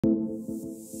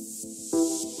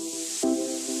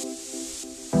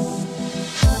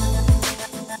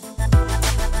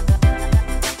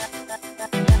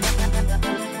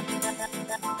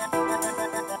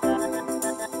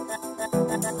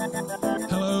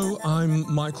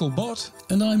I'm Michael Bott.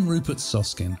 And I'm Rupert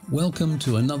Soskin. Welcome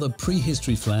to another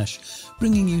Prehistory Flash,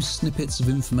 bringing you snippets of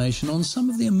information on some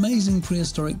of the amazing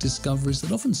prehistoric discoveries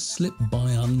that often slip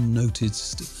by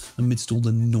unnoticed amidst all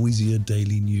the noisier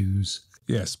daily news.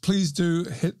 Yes, please do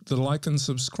hit the like and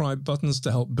subscribe buttons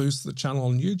to help boost the channel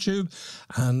on YouTube.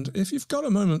 And if you've got a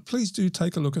moment, please do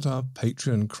take a look at our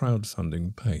Patreon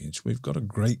crowdfunding page. We've got a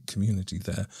great community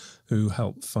there who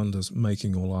help fund us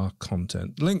making all our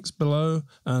content. Links below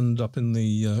and up in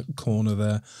the corner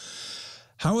there.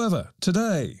 However,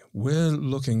 today we're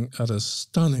looking at a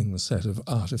stunning set of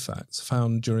artifacts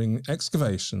found during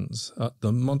excavations at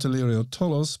the Montelirio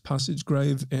Tholos passage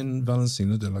grave in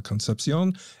Valencina de la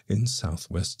Concepción in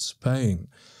southwest Spain.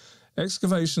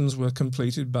 Excavations were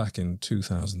completed back in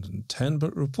 2010,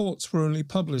 but reports were only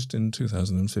published in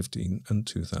 2015 and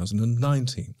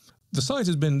 2019. The site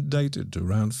has been dated to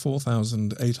around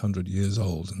 4,800 years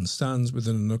old and stands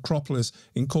within a necropolis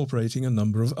incorporating a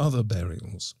number of other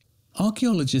burials.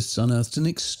 Archaeologists unearthed an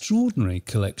extraordinary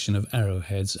collection of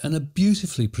arrowheads and a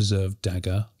beautifully preserved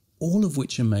dagger, all of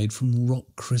which are made from rock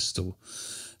crystal.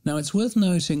 Now, it's worth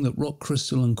noting that rock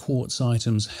crystal and quartz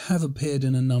items have appeared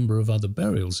in a number of other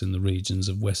burials in the regions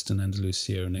of Western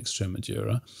Andalusia and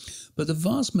Extremadura, but the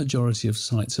vast majority of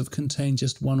sites have contained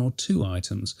just one or two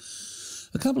items.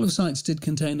 A couple of sites did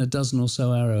contain a dozen or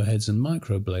so arrowheads and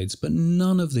microblades, but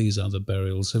none of these other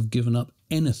burials have given up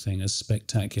anything as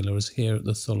spectacular as here at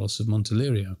the Tholos of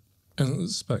Montelirio. And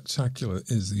spectacular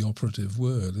is the operative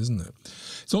word, isn't it?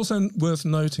 It's also worth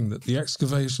noting that the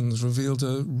excavations revealed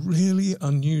a really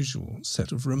unusual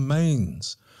set of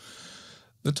remains.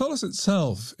 The Tholos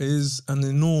itself is an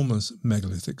enormous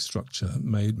megalithic structure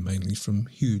made mainly from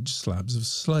huge slabs of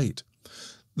slate.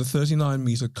 The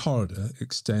 39-metre corridor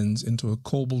extends into a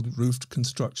corbelled-roofed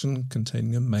construction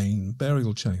containing a main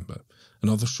burial chamber.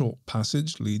 Another short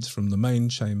passage leads from the main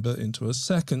chamber into a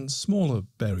second, smaller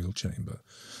burial chamber.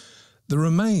 The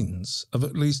remains of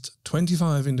at least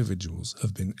 25 individuals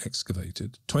have been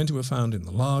excavated. 20 were found in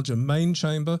the larger main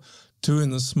chamber, 2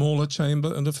 in the smaller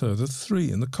chamber, and a further 3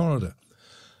 in the corridor.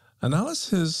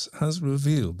 Analysis has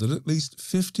revealed that at least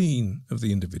 15 of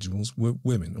the individuals were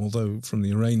women, although from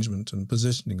the arrangement and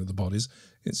positioning of the bodies,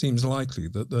 it seems likely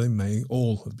that they may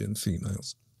all have been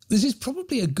females. This is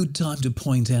probably a good time to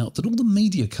point out that all the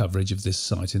media coverage of this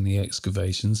site in the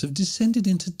excavations have descended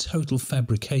into total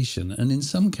fabrication and in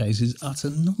some cases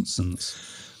utter nonsense.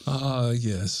 Ah,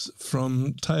 yes,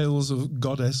 from tales of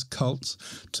goddess cults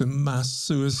to mass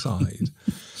suicide.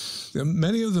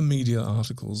 Many of the media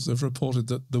articles have reported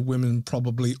that the women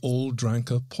probably all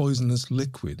drank a poisonous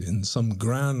liquid in some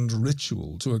grand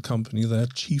ritual to accompany their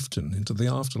chieftain into the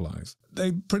afterlife.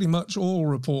 They pretty much all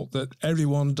report that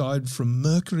everyone died from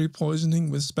mercury poisoning,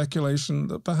 with speculation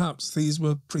that perhaps these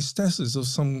were priestesses of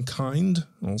some kind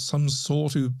or some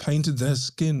sort who painted their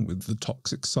skin with the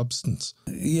toxic substance.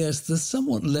 Yes, the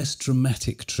somewhat less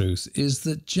dramatic truth is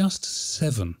that just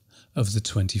 7 of the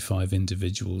 25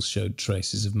 individuals showed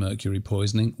traces of mercury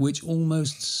poisoning, which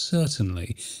almost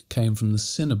certainly came from the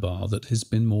cinnabar that has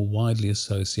been more widely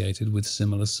associated with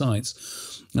similar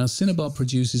sites. Now, cinnabar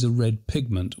produces a red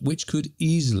pigment which could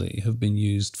easily have been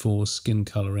used for skin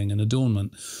colouring and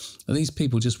adornment. These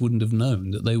people just wouldn't have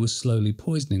known that they were slowly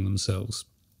poisoning themselves.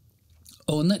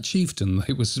 Oh, and that chieftain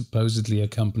they were supposedly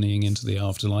accompanying into the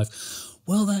afterlife,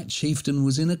 well, that chieftain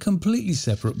was in a completely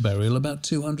separate burial about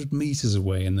 200 metres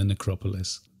away in the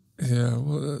necropolis. Yeah,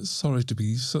 well, sorry to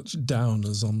be such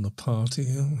downers on the party.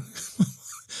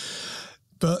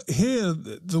 But here,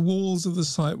 the walls of the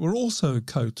site were also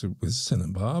coated with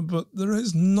cinnabar, but there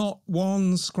is not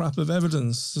one scrap of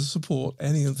evidence to support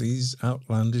any of these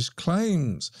outlandish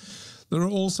claims. There are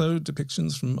also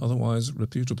depictions from otherwise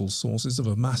reputable sources of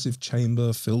a massive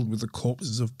chamber filled with the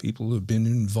corpses of people who have been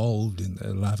involved in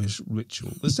their lavish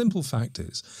ritual. The simple fact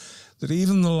is that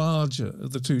even the larger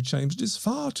of the two chambers is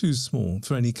far too small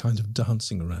for any kind of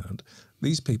dancing around.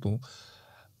 These people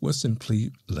were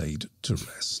simply laid to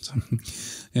rest.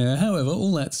 Yeah, however,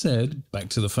 all that said, back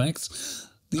to the facts.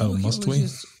 Must we?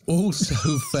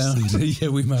 Also found, yeah,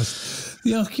 we must.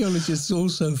 The archaeologists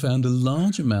also found a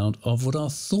large amount of what are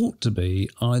thought to be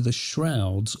either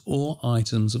shrouds or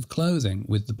items of clothing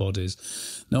with the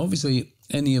bodies. Now, obviously,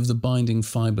 any of the binding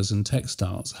fibres and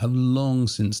textiles have long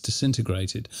since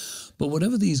disintegrated, but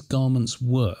whatever these garments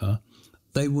were,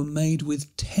 they were made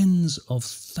with tens of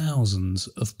thousands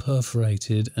of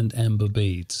perforated and amber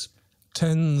beads.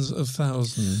 Tens of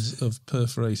thousands of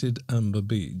perforated amber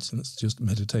beads. Let's just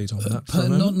meditate on that for a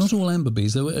moment. Not all amber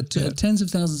beads. There were tens of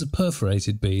thousands of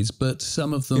perforated beads, but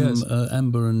some of them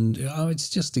amber and... Oh, it's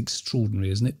just extraordinary,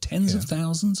 isn't it? Tens of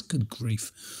thousands? Good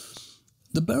grief.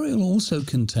 The burial also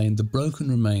contained the broken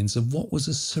remains of what was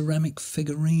a ceramic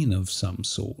figurine of some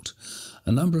sort,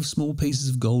 a number of small pieces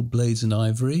of gold blades and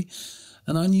ivory,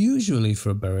 and unusually for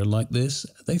a burial like this,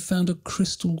 they found a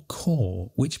crystal core,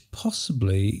 which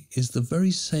possibly is the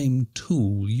very same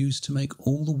tool used to make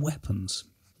all the weapons.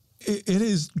 It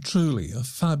is truly a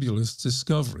fabulous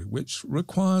discovery, which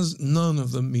requires none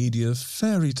of the media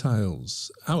fairy tales.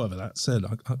 However, that said,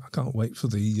 I can't wait for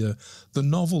the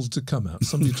novel to come out.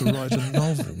 Somebody to write a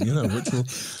novel, which will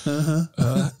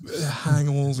hang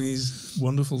all these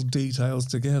wonderful details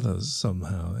together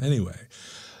somehow. Anyway,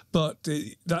 but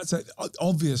that's it.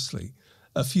 Obviously,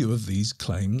 a few of these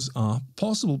claims are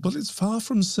possible, but it's far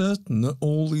from certain that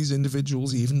all these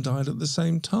individuals even died at the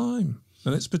same time.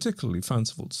 And it's particularly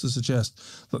fanciful to suggest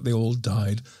that they all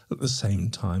died at the same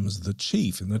time as the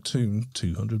chief in the tomb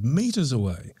 200 metres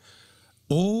away.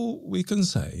 All we can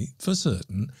say for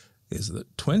certain is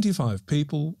that 25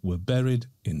 people were buried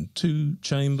in 2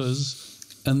 chambers.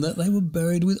 And that they were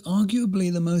buried with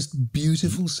arguably the most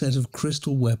beautiful set of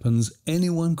crystal weapons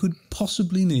anyone could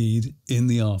possibly need in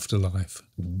the afterlife.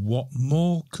 What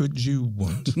more could you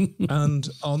want? And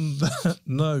on that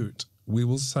note, we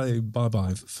will say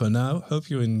bye-bye for now. Hope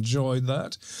you enjoyed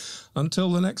that.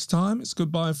 Until the next time, it's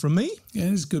goodbye from me. Yeah,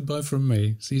 it's goodbye from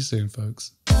me. See you soon,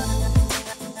 folks.